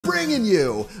Bringing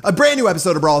you a brand new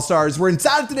episode of Brawl Stars, where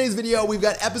inside of today's video, we've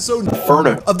got episode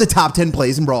Inferno of the top 10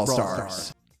 plays in Brawl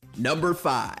Stars. Number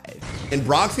 5. And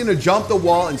Brock's gonna jump the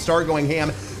wall and start going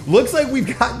ham. Looks like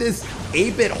we've got this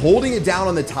 8-bit holding it down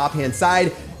on the top hand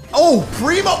side. Oh,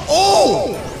 Primo,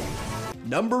 oh!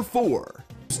 Number 4.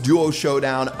 Duo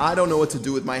showdown. I don't know what to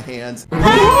do with my hands.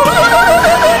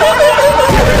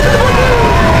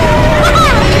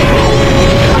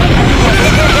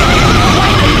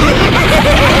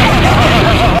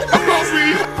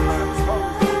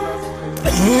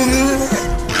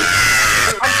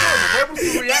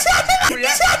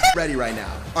 Ready right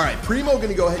now. All right, Primo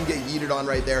gonna go ahead and get yeeted on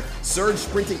right there. Surge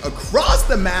sprinting across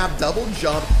the map, double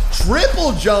jump,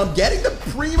 triple jump, getting the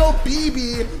Primo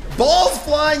BB. Balls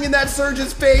flying in that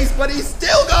Surge's face, but he's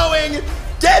still going,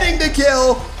 getting the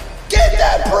kill. Get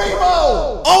that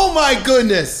Primo! Oh my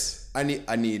goodness! I need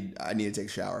to take a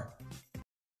shower.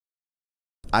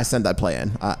 I sent that play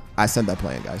in. I sent that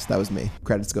play in, guys. That was me.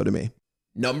 Credits go to me.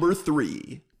 Number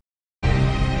 3.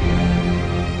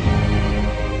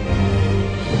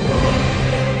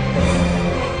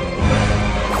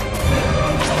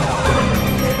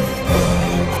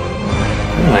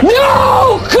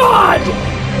 No, God!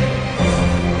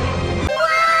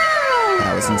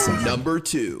 That was insane. Number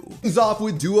 2. He's off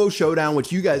with Duo Showdown,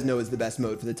 which you guys know is the best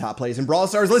mode for the top plays in Brawl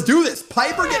Stars. Let's do this.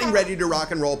 Piper getting ready to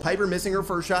rock and roll. Piper missing her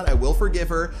first shot. I will forgive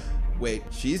her. Wait,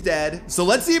 she's dead. So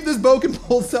let's see if this bow can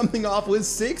pull something off with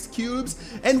 6 cubes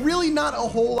and really not a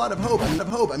whole lot of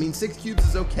hope. I mean, 6 cubes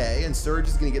is okay, and Surge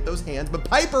is gonna get those hands, but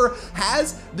Piper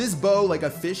has this bow like a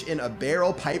fish in a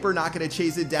barrel. Piper not gonna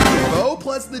chase it down. Bow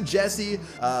plus the Jessie,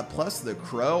 plus the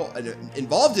Crow,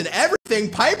 involved in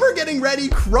everything. Piper getting ready.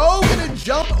 Crow gonna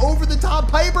jump over the top.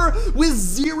 Piper with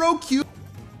 0 cubes.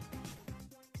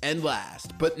 And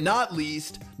last but not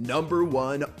least, number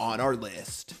 1 on our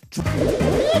list.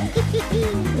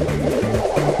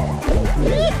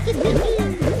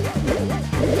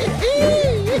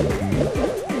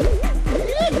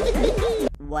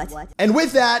 What? And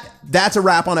with that, that's a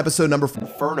wrap on episode number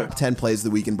 4 of 10 plays of the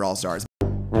week in Brawl Stars.